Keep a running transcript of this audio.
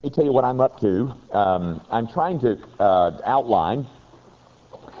Let me tell you what I'm up to. I'm trying to outline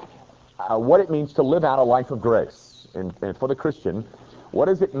what it means to live out a life of grace. And for the Christian, what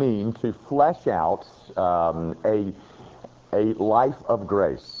does it mean to flesh out a life of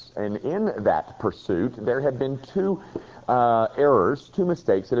grace? And in that pursuit, there have been two errors, two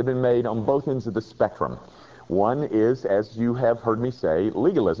mistakes that have been made on both ends of the spectrum. One is, as you have heard me say,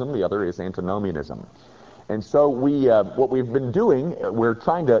 legalism. The other is antinomianism. And so what we've been doing, we're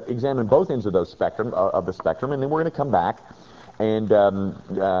trying to examine both ends of those of the spectrum, and then we're going to come back and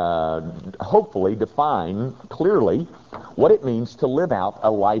hopefully define clearly what it means to live out a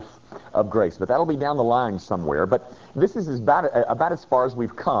life of grace. But that'll be down the line somewhere. But this is about as far as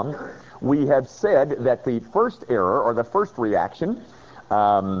we've come. We have said that the first error, or the first reaction,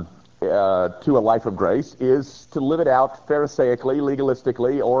 to a life of grace is to live it out pharisaically,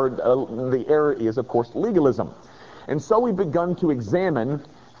 legalistically, or the error is, of course, legalism. And so we've begun to examine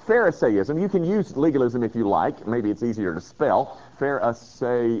Pharisaism. You can use legalism if you like. Maybe it's easier to spell.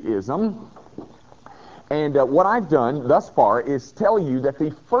 Pharisaism. And what I've done thus far is tell you that the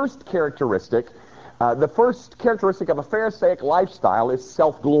first characteristic of a Pharisaic lifestyle is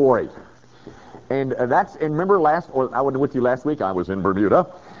self-glory. And remember I was with you last week. I was in Bermuda.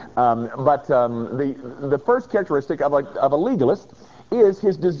 But the first characteristic of a legalist is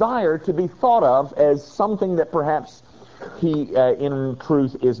his desire to be thought of as something that perhaps he, in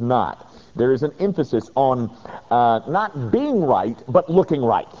truth, is not. There is an emphasis on not being right, but looking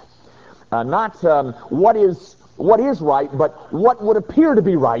right. Not what is right, but what would appear to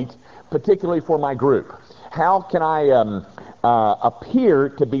be right, particularly for my group. How can I appear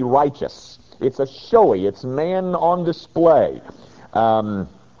to be righteous? It's a showy. It's man on display.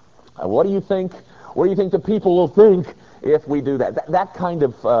 What do you think? What do you think the people will think if we do that? That kind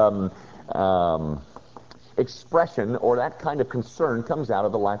of expression or that kind of concern comes out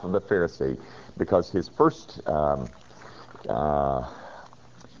of the life of the Pharisee, because his first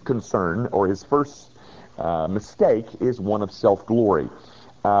concern or his first mistake is one of self-glory.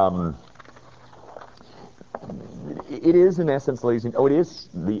 It is, in essence, it is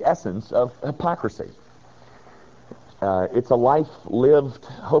the essence of hypocrisy. It's a life lived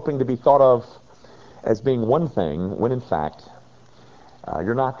hoping to be thought of as being one thing, when in fact,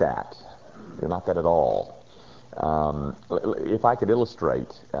 you're not that. You're not that at all. If I could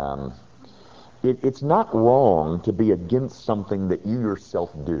illustrate, it's not wrong to be against something that you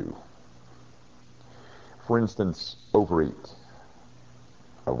yourself do. For instance, overeat,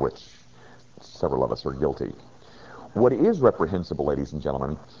 of which several of us are guilty. What is reprehensible, ladies and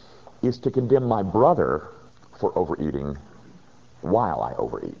gentlemen, is to condemn my brother for overeating while I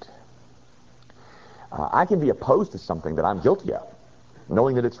overeat. I can be opposed to something that I'm guilty of,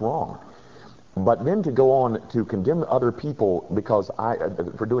 knowing that it's wrong. But then to go on to condemn other people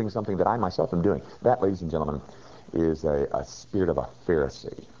for doing something that I myself am doing, that, ladies and gentlemen, is a spirit of a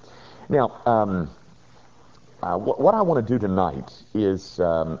Pharisee. Now, what I want to do tonight is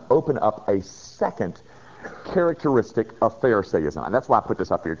open up a second characteristic of Pharisaism. And that's why I put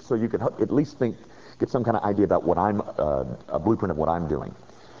this up here, so you could at least get some kind of idea about what a blueprint of what I'm doing.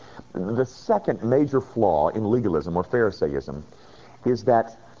 The second major flaw in legalism or Pharisaism is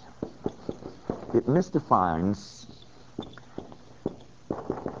that it misdefines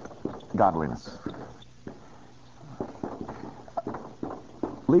godliness.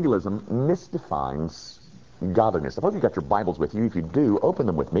 Legalism misdefines godliness. Suppose you've got your Bibles with you. If you do, open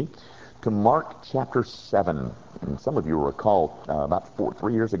them with me to Mark chapter 7. And some of you will recall about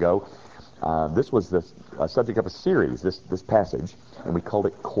 3 years ago, this was the subject of a series, this passage, and we called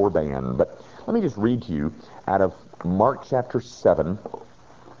it Korban. But let me just read to you out of Mark chapter 7,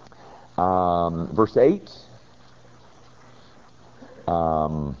 verse 8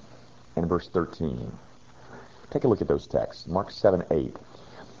 and verse 13. Take a look at those texts. Mark 7, 8.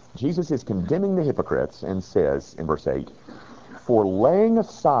 Jesus is condemning the hypocrites and says in verse 8, "For laying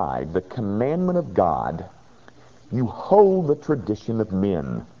aside the commandment of God, you hold the tradition of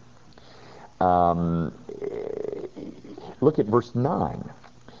men." Look at verse 9.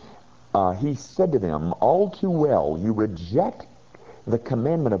 He said to them, "All too well you reject the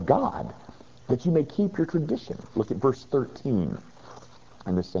commandment of God, that you may keep your tradition." Look at verse 13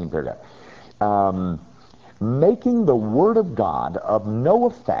 in the same paragraph. "Making the word of God of no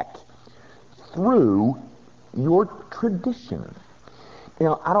effect through your tradition."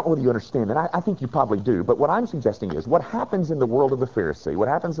 Now, I don't know whether you understand that. I think you probably do. But what I'm suggesting is what happens in the world of the Pharisee, what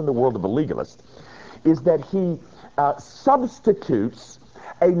happens in the world of the legalist, is that he substitutes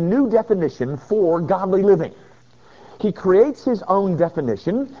a new definition for godly living. He creates his own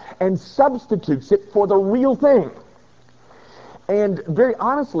definition and substitutes it for the real thing. And very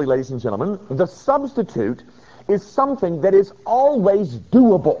honestly, ladies and gentlemen, the substitute is something that is always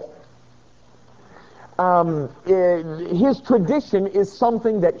doable. His tradition is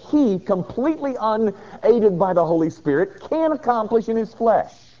something that he, completely unaided by the Holy Spirit, can accomplish in his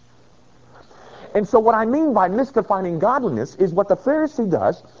flesh. And so what I mean by misdefining godliness is what the Pharisee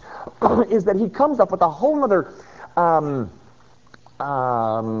does is that he comes up with a whole other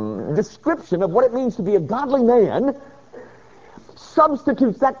description of what it means to be a godly man,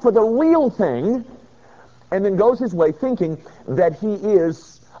 substitutes that for the real thing, and then goes his way thinking that he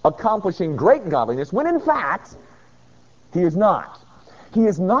is accomplishing great godliness, when in fact, he is not. He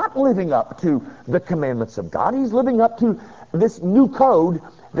is not living up to the commandments of God. He's living up to this new code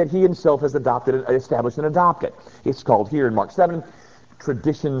that he himself has adopted, established and adopted. It's called here in Mark 7,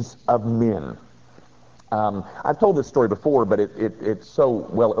 traditions of men. I've told this story before, but it so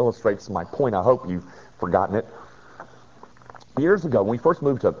well illustrates my point. I hope you've forgotten it. Years ago, when we first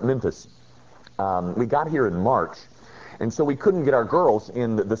moved to Memphis, we got here in March, and so we couldn't get our girls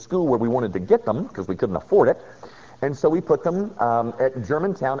in the school where we wanted to get them because we couldn't afford it. And so we put them at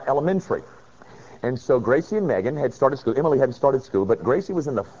Germantown Elementary. And so Gracie and Megan had started school. Emily hadn't started school, but Gracie was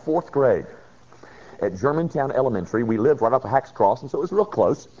in the 4th grade at Germantown Elementary. We lived right off of Hacks Cross, and so it was real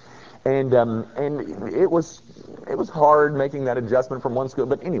close. And it was hard making that adjustment from one school.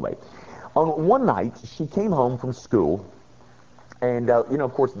 But anyway, on one night, she came home from school. And,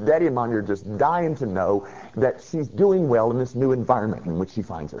 of course, Daddy and Mommy are just dying to know that she's doing well in this new environment in which she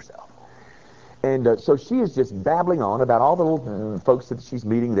finds herself. And so she is just babbling on about all the little folks that she's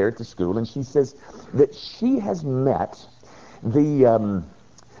meeting there at the school. And she says that she has met the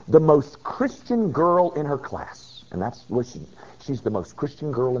most Christian girl in her class. And that's what she's the most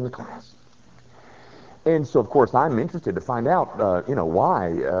Christian girl in the class. And so, of course, I'm interested to find out,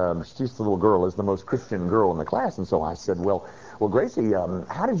 why she's the little girl is the most Christian girl in the class. And so I said, well, Gracie,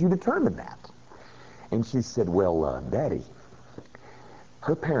 how did you determine that? And she said, well, Daddy,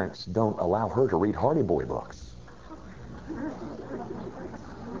 her parents don't allow her to read Hardy Boy books.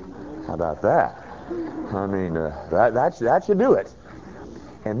 How about that? I mean, that should do it.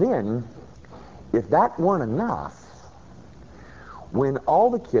 And then, if that weren't enough, when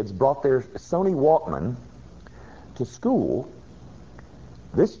all the kids brought their Sony Walkman to school,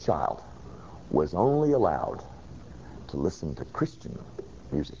 this child was only allowed to listen to Christian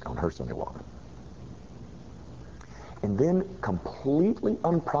music on her Sony Walkman. And then, completely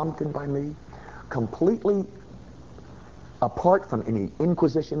unprompted by me, completely apart from any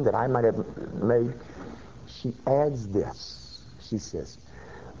inquisition that I might have made, she adds this. She says,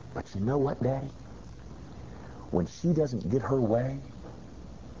 but you know what, Daddy? When she doesn't get her way,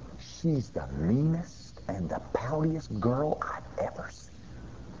 she's the meanest and the poutiest girl I've ever seen.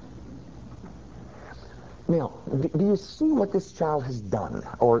 Now, do you see what this child has done,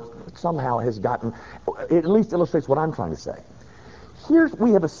 or somehow has gotten, it at least illustrates what I'm trying to say. Here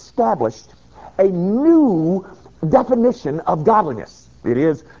we have established a new definition of godliness. It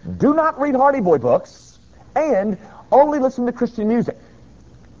is, do not read Hardy Boy books, and only listen to Christian music.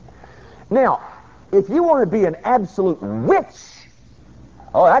 Now, if you want to be an absolute witch,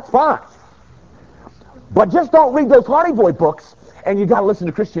 oh, that's fine. But just don't read those Hardy Boy books, and you got to listen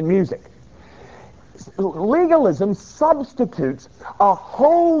to Christian music. Legalism substitutes a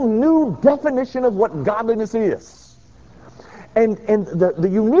whole new definition of what godliness is. And the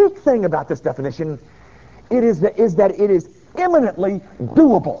unique thing about this definition is that it is eminently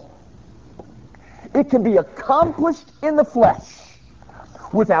doable. It can be accomplished in the flesh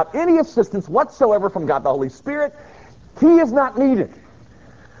without any assistance whatsoever from God the Holy Spirit. He is not needed,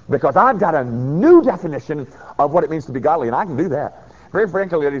 because I've got a new definition of what it means to be godly, and I can do that. Very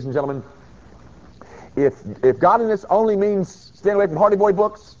frankly, ladies and gentlemen, if godliness only means staying away from Hardy Boy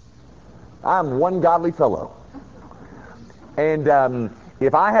books, I'm one godly fellow. And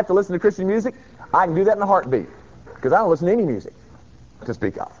if I have to listen to Christian music, I can do that in a heartbeat, because I don't listen to any music to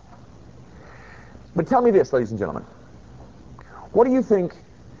speak of. But tell me this, ladies and gentlemen. What do you think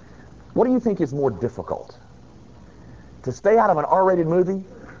is more difficult? To stay out of an R-rated movie,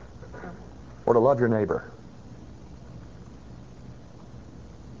 or to love your neighbor?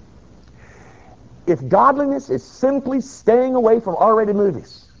 If godliness is simply staying away from R-rated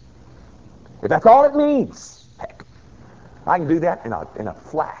movies, if that's all it means, heck, I can do that in a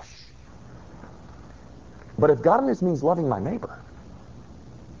flash. But if godliness means loving my neighbor,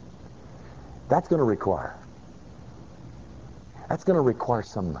 that's going to require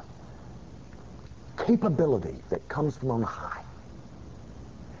some capability that comes from on high.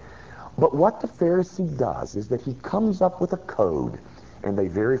 But what the Pharisee does is that he comes up with a code, and they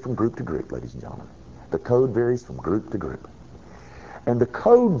vary from group to group, ladies and gentlemen. The code varies from group to group. And the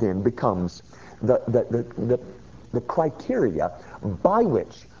code then becomes the criteria by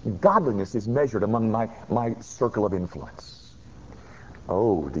which godliness is measured among my circle of influence.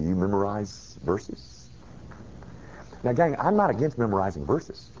 Oh, do you memorize verses? Now, gang, I'm not against memorizing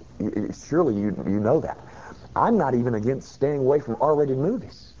verses. Surely you know that. I'm not even against staying away from R-rated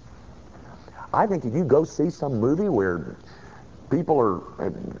movies. I think if you go see some movie where people are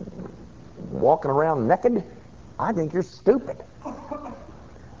walking around naked, I think you're stupid.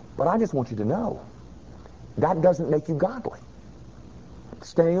 But I just want you to know, that doesn't make you godly.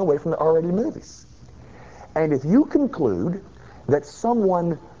 Staying away from the R-rated movies. And if you conclude that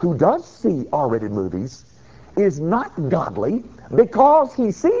someone who does see R-rated movies is not godly because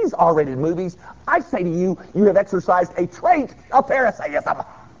he sees R-rated movies, I say to you, you have exercised a trait of Pharisaism.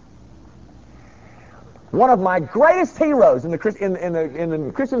 One of my greatest heroes in the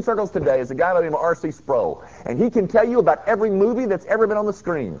Christian circles today is a guy by the name of R.C. Sproul. And he can tell you about every movie that's ever been on the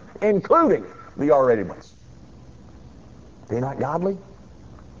screen, including the R-rated ones. They're not godly?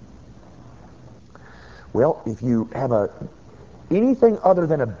 Well, if you have anything other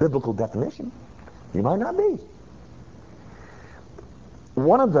than a biblical definition, you might not be.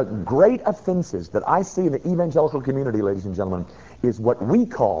 One of the great offenses that I see in the evangelical community, ladies and gentlemen, is what we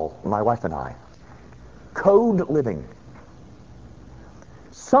call, my wife and I, code living.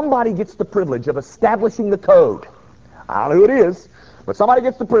 Somebody gets the privilege of establishing the code. I don't know who it is, but somebody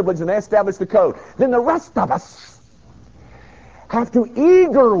gets the privilege and they establish the code. Then the rest of us have to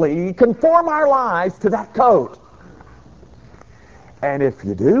eagerly conform our lives to that code. And if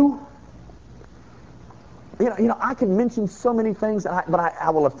you do, you know, I can mention so many things, but I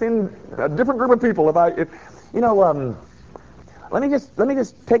will offend a different group of people if let me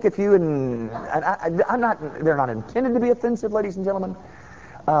just take a few, and they're not intended to be offensive, ladies and gentlemen,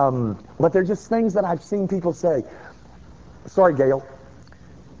 but they're just things that I've seen people say. Sorry, Gail.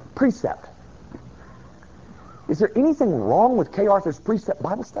 Precept. Is there anything wrong with Kay Arthur's Precept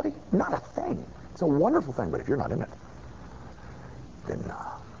Bible study? Not a thing. It's a wonderful thing, but if you're not in it, then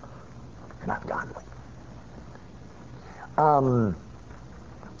you're not godly.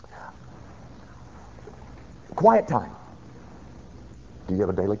 Quiet time. Do you have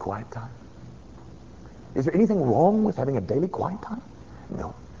a daily quiet time? Is there anything wrong with having a daily quiet time?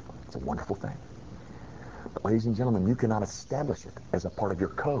 No. It's a wonderful thing. But ladies and gentlemen, you cannot establish it as a part of your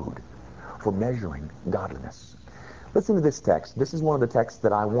code for measuring godliness. Listen to this text. This is one of the texts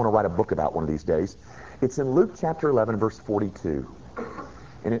that I want to write a book about one of these days. It's in Luke chapter 11, verse 42.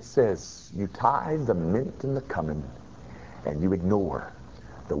 And it says, you tithe the mint and the cumin, and you ignore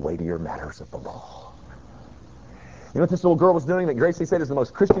the weightier matters of the law. You know what this little girl was doing that Gracie said is the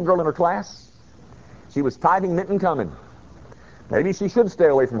most Christian girl in her class? She was tithing mint and cumin. Maybe she should stay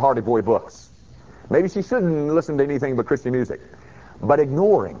away from Hardy Boy books. Maybe she shouldn't listen to anything but Christian music. But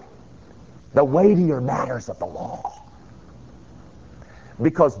ignoring the weightier matters of the law.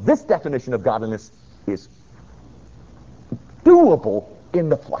 Because this definition of godliness is doable in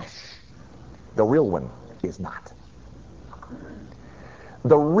the flesh. The real one is not.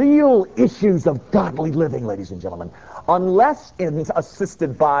 The real issues of godly living, ladies and gentlemen, unless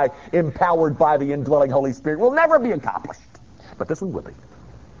assisted by, empowered by the indwelling Holy Spirit, will never be accomplished. But this one will be.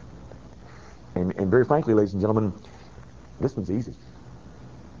 And very frankly, ladies and gentlemen, this one's easy.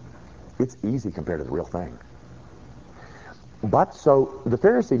 It's easy compared to the real thing. But so the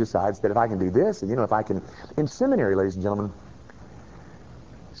Pharisee decides that if I can do this, and if I can, in seminary, ladies and gentlemen,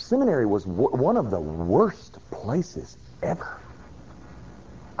 seminary was one of the worst places ever.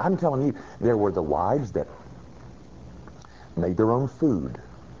 I'm telling you, there were the wives that made their own food.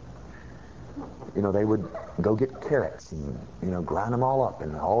 They would go get carrots and, grind them all up,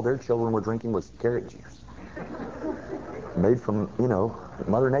 and all their children were drinking was carrot juice. Made from,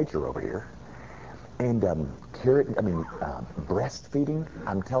 Mother Nature over here. And breastfeeding.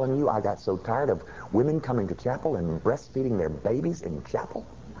 I'm telling you, I got so tired of women coming to chapel and breastfeeding their babies in chapel.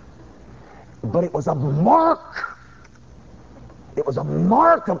 But it was a mark. It was a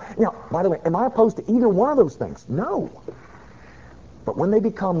mark of... Now, by the way, am I opposed to either one of those things? No. But when they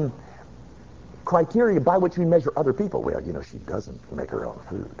become criteria by which we measure other people, well, she doesn't make her own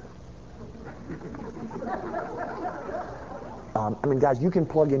food. Guys, you can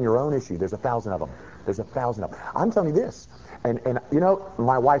plug in your own issue. There's 1,000 of them. There's 1,000 of them. I'm telling you this, and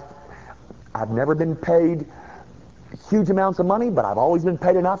my wife, I've never been paid huge amounts of money, but I've always been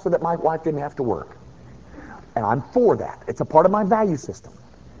paid enough so that my wife didn't have to work. And I'm for that. It's a part of my value system.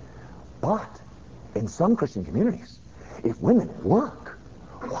 But in some Christian communities, if women work,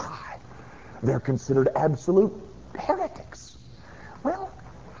 why? They're considered absolute heretics. Well,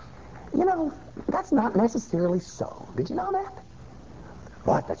 that's not necessarily so. Did you know that?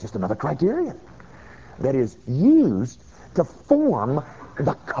 But that's just another criterion that is used to form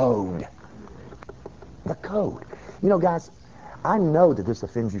the code. The code. You know, guys, I know that this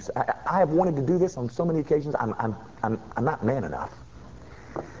offends you. I have wanted to do this on so many occasions. I'm not man enough.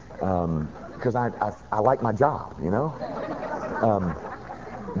 Because I like my job, you know.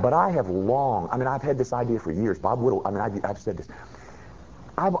 But I have I've had this idea for years. Bob Whittle, I've said this.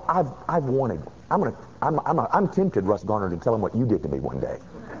 I've wanted. I'm tempted, Russ Garner, to tell him what you did to me one day.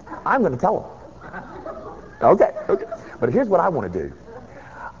 I'm going to tell him. Okay. But here's what I want to do.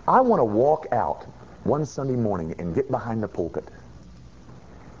 I want to walk out one Sunday morning and get behind the pulpit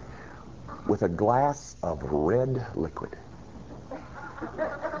with a glass of red liquid.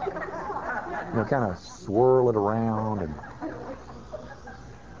 You know, kind of swirl it around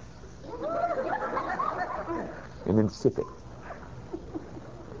and then sip it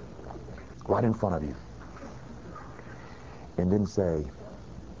right in front of you. And then say,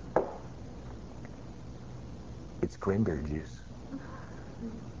 it's cranberry juice.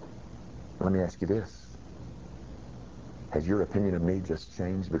 Let me ask you this. Has your opinion of me just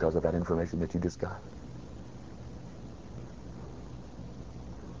changed because of that information that you just got?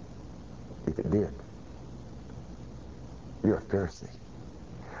 If it did, you're a Pharisee.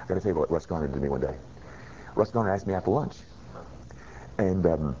 I got to tell you what Russ Garner did to me one day. Russ Garner asked me after lunch.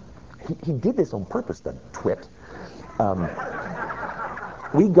 And he did this on purpose, the twit.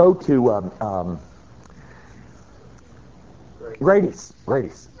 We go to Grady's.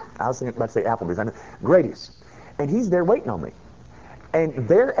 I was about to say Applebee's. I know. Grady's. And he's there waiting on me. And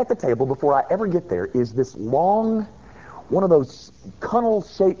there at the table, before I ever get there, is this long, one of those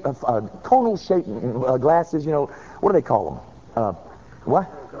conal-shaped glasses, you know, what do they call them? What?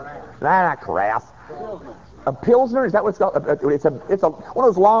 Not carafe. A Pilsner? Is that what it's called? It's one of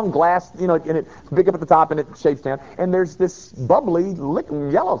those long glass, you know, and it's big up at the top and it shapes down. And there's this bubbly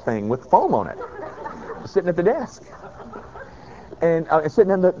yellow thing with foam on it, sitting at the desk, and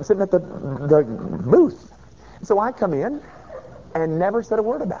sitting at the booth. So I come in and never said a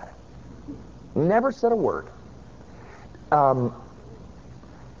word about it. Never said a word.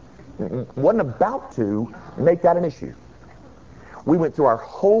 Wasn't about to make that an issue. We went through our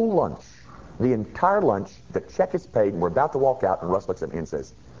whole lunch, the entire lunch. The check is paid, and we're about to walk out, and Russ looks at me and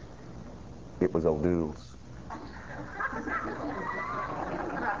says, "It was O'Doul's."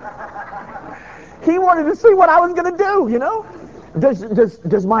 He wanted to see what I was going to do, you know.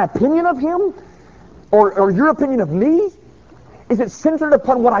 Does my opinion of him or your opinion of me, is it centered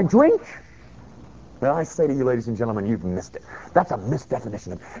upon what I drink? Well, I say to you, ladies and gentlemen, you've missed it. That's a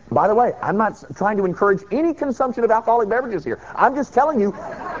misdefinition of. By the way, I'm not trying to encourage any consumption of alcoholic beverages here. I'm just telling you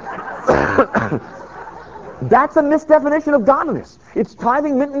that's a misdefinition of godliness. It's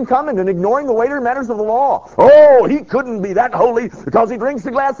tithing, mint, and cumin, and ignoring the weightier matters of the law. Oh, he couldn't be that holy because he drinks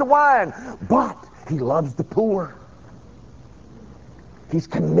a glass of wine. But he loves the poor. He's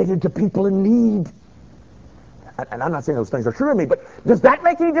committed to people in need. And I'm not saying those things are true of me, but does that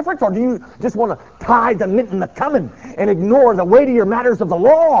make any difference? Or do you just want to tithe the mint and the cumin and ignore the weightier matters of the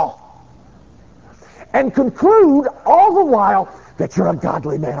law? And conclude all the while that you're a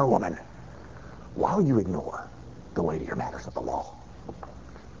godly man or woman while you ignore the weightier matters of the law.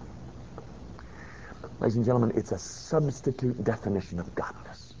 Ladies and gentlemen, it's a substitute definition of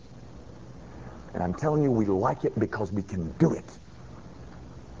godliness. And I'm telling you, we like it because we can do it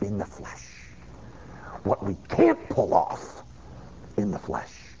in the flesh. What we can't pull off in the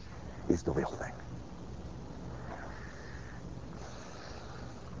flesh is the real thing.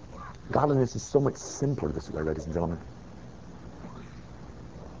 Godliness is so much simpler this way, ladies and gentlemen.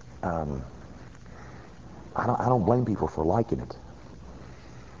 I don't blame people for liking it.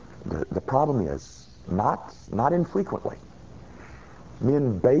 The problem is, not infrequently,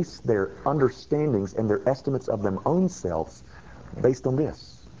 men base their understandings and their estimates of their own selves based on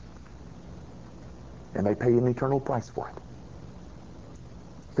this. And they pay an eternal price for it.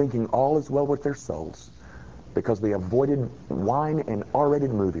 Thinking all is well with their souls because they avoided wine and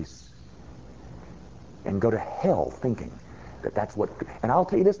R-rated movies and go to hell thinking that that's what. And I'll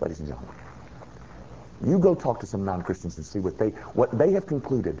tell you this, ladies and gentlemen. You go talk to some non-Christians and see what they have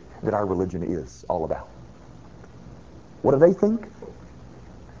concluded that our religion is all about. What do they think?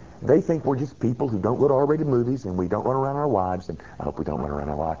 They think we're just people who don't go to R-rated movies, and we don't run around our wives, and I hope we don't run around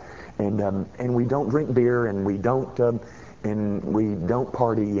our wives, and we don't drink beer, and we don't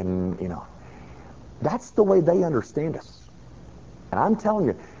party, and you know, that's the way they understand us. And I'm telling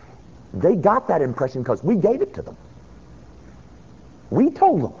you, they got that impression because we gave it to them. We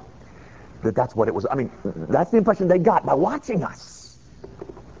told them that that's what it was. I mean, that's the impression they got by watching us.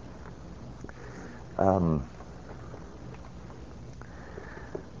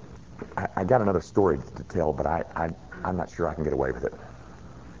 I got another story to tell, but I'm not sure I can get away with it.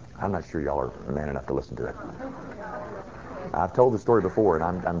 I'm not sure y'all are man enough to listen to it. I've told the story before, and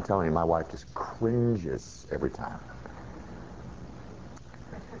I'm telling you, my wife just cringes every time.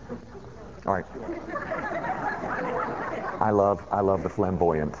 All right. I love the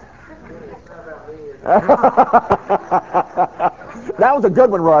flamboyant. That was a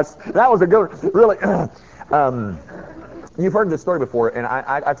good one, Russ. That was a good one. Really. You've heard this story before, and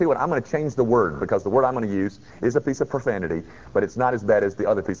I tell you what, I'm going to change the word, because the word I'm going to use is a piece of profanity, but it's not as bad as the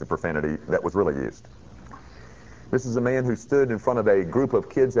other piece of profanity that was really used. This is a man who stood in front of a group of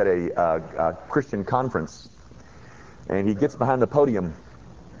kids at a Christian conference, and he gets behind the podium,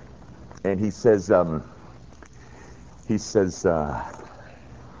 and he says,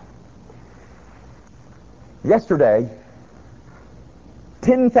 yesterday,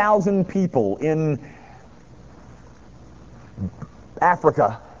 10,000 people in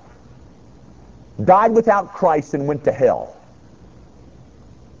Africa died without Christ and went to hell.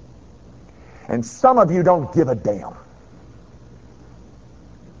 And some of you don't give a damn.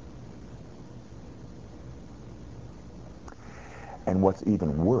 And what's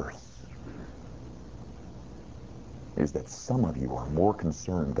even worse is that some of you are more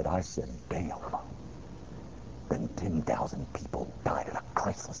concerned that I said damn than 10,000 people died at a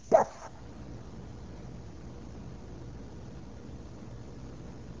Christless death.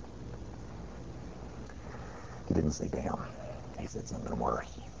 He didn't say damn. He said something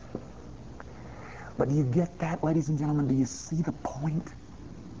worse. But do you get that, ladies and gentlemen? Do you see the point?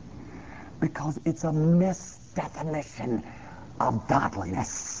 Because it's a misdefinition of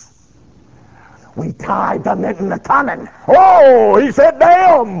godliness. We tied the mitten to coming. Oh, he said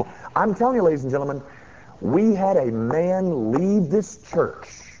damn. I'm telling you, ladies and gentlemen, we had a man leave this church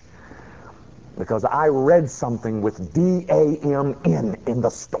because I read something with D-A-M-N in the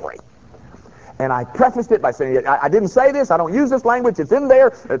story. And I prefaced it by saying, I didn't say this, I don't use this language, it's in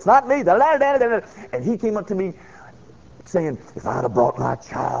there, it's not me, and he came up to me saying, if I'd have brought my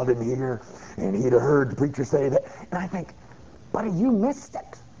child in here and he'd have heard the preacher say that, and I think, buddy, you missed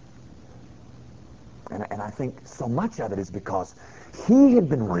it. And I think so much of it is because he had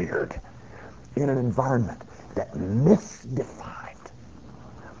been reared in an environment that misdefined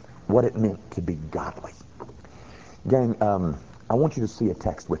what it meant to be godly. Gang, I want you to see a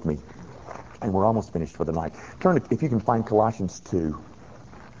text with me. And we're almost finished for the night. Turn, if you can find Colossians 2.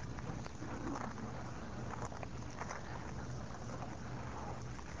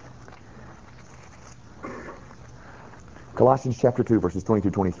 Colossians chapter 2, verses 20 through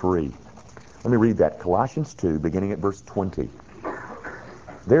 23. Let me read that. Colossians 2, beginning at verse 20.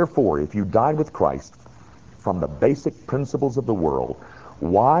 Therefore, if you died with Christ from the basic principles of the world,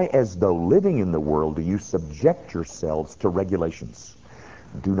 why, as though living in the world, do you subject yourselves to regulations?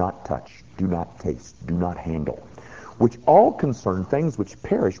 Do not touch, do not taste, do not handle, which all concern things which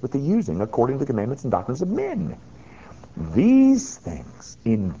perish with the using according to the commandments and doctrines of men. These things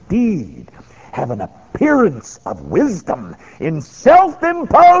indeed have an appearance of wisdom in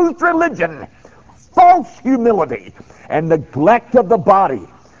self-imposed religion, false humility, and neglect of the body,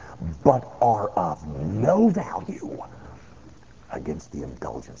 but are of no value against the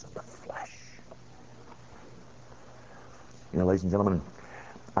indulgence of the flesh. You know, ladies and gentlemen,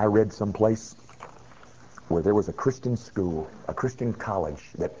 I read someplace where there was a Christian school, a Christian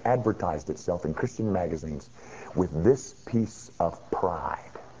college that advertised itself in Christian magazines with this piece of pride.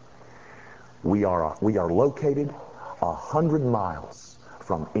 We are located 100 miles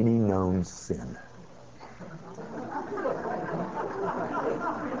from any known sin.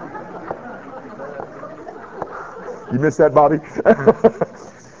 You missed that, Bobby?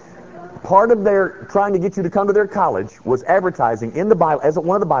 Part of their trying to get you to come to their college was advertising in the Bible, as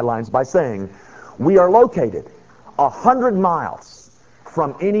one of the bylines, by saying, we are located 100 miles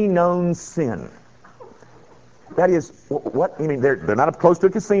from any known sin. That is, what, I mean, they're not up close to a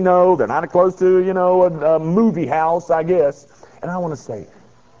casino, they're not up close to, a movie house, I guess. And I want to say,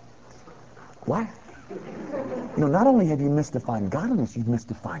 what? Not only have you misdefined godliness, you've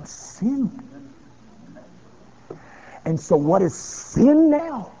misdefined sin. And so what is sin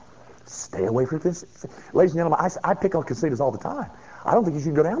now? Stay away from this. Ladies and gentlemen, I pick on casinos all the time. I don't think you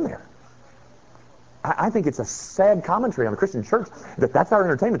should go down there. I think it's a sad commentary on the Christian church that's our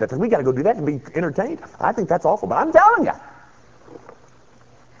entertainment. That we got to go do that and be entertained. I think that's awful. But I'm telling you,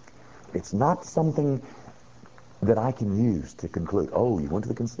 it's not something that I can use to conclude, oh, you went to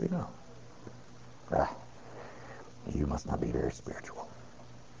the casino? You must not be very spiritual.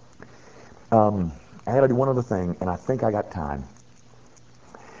 I had to do one other thing, and I think I got time.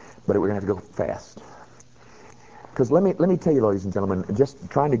 But we're going to have to go fast. Because let me tell you, ladies and gentlemen, just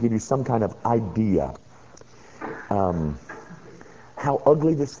trying to give you some kind of idea how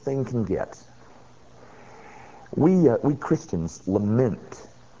ugly this thing can get. We Christians lament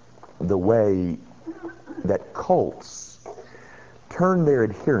the way that cults turn their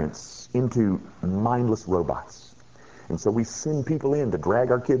adherents into mindless robots. And so we send people in to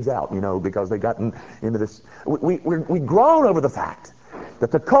drag our kids out, because they got into this. We groan over the fact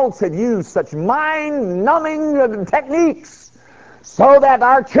that the cults had used such mind-numbing techniques so that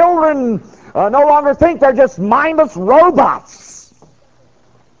our children no longer think they're just mindless robots.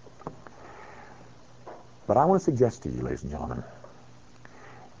 But I want to suggest to you, ladies and gentlemen,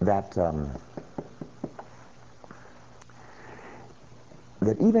 that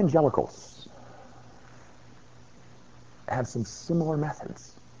that evangelicals have some similar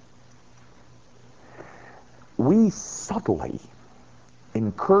methods. We subtly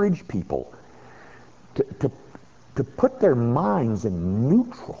encourage people to put their minds in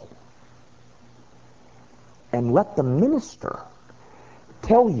neutral and let the minister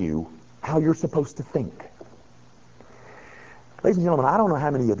tell you how you're supposed to think. Ladies and gentlemen, I don't know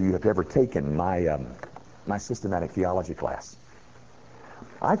how many of you have ever taken my systematic theology class.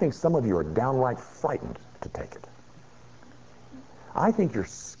 I think some of you are downright frightened to take it. I think you're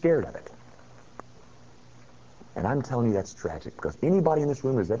scared of it. And I'm telling you that's tragic, because anybody in this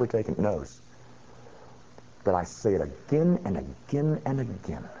room who's ever taken it knows that I say it again and again and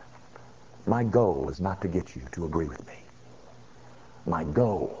again. My goal is not to get you to agree with me. My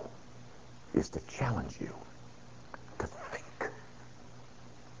goal is to challenge you to think.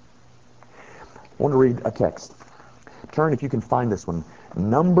 I want to read a text. Turn, if you can find this one.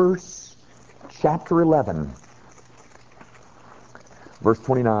 Numbers chapter 11, verse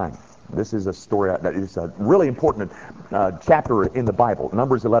 29. This is a story that is a really important chapter in the Bible,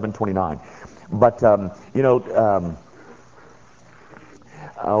 Numbers 11:29. But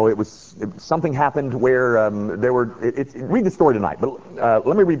something happened where there were. Read the story tonight, but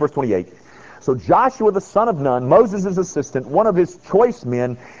let me read verse 28. So Joshua the son of Nun, Moses' assistant, one of his choice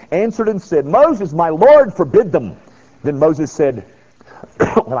men, answered and said, "Moses, my Lord, forbid them." Then Moses said,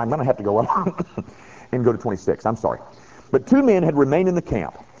 well, I'm going to have to go on and go to 26. I'm sorry. But two men had remained in the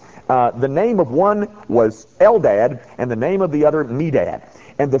camp. The name of one was Eldad, and the name of the other Medad.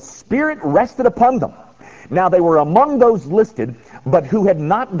 And the Spirit rested upon them. Now they were among those listed, but who had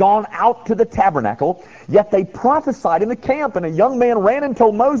not gone out to the tabernacle, yet they prophesied in the camp. And a young man ran and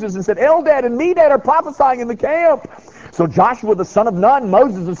told Moses and said, "Eldad and Medad are prophesying in the camp." So Joshua the son of Nun,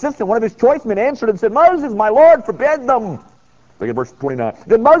 Moses' assistant, one of his choice men, answered and said, "Moses, my Lord, forbid them." Look at verse 29.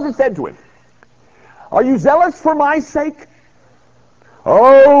 Then Moses said to him, "Are you zealous for my sake?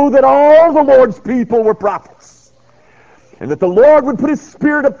 Oh, that all the Lord's people were prophets, and that the Lord would put his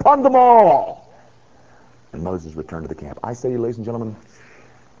Spirit upon them all." And Moses returned to the camp. I say, ladies and gentlemen,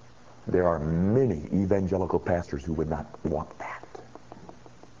 there are many evangelical pastors who would not want that.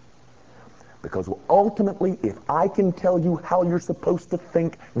 Because ultimately, if I can tell you how you're supposed to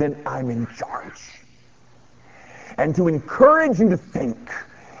think, then I'm in charge. And to encourage you to think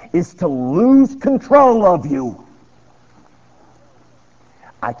is to lose control of you.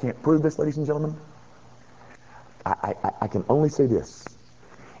 I can't prove this, ladies and gentlemen. I can only say this.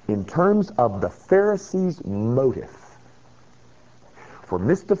 In terms of the Pharisees' motive for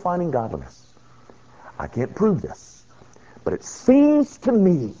misdefining godliness, I can't prove this. But it seems to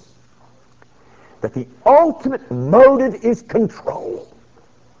me that the ultimate motive is control.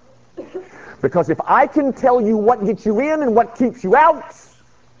 Because if I can tell you what gets you in and what keeps you out,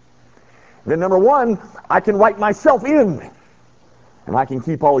 then number one, I can write myself in. And I can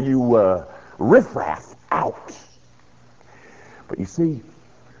keep all you riffraff out. But you see,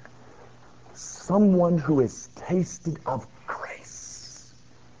 someone who has tasted of grace,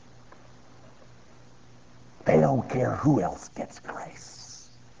 they don't care who else gets grace.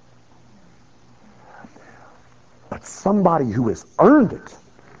 But somebody who has earned it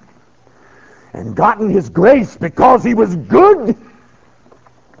and gotten his grace because he was good,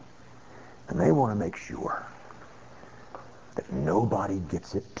 and they want to make sure that nobody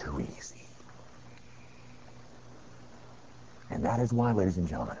gets it too easy. And that is why, ladies and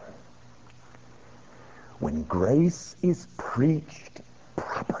gentlemen, when grace is preached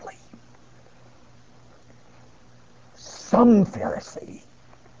properly, some Pharisee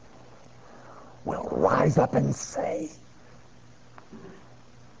will rise up and say,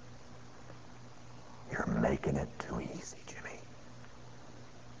 "You're making it too easy, Jimmy."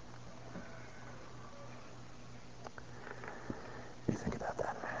 You think about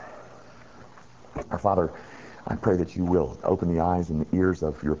that. Our Father, I pray that you will open the eyes and the ears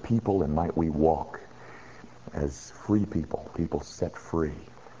of your people, and might we walk as free people, people set free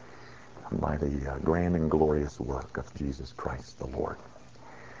by the grand and glorious work of Jesus Christ the Lord.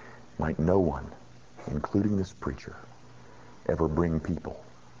 Might no one, including this preacher, ever bring people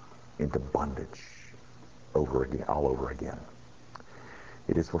into bondage over again, all over again.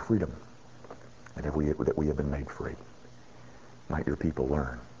 It is for freedom that we have been made free. Might your people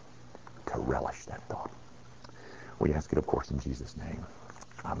learn to relish that thought. We ask it, of course, in Jesus' name.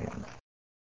 Amen.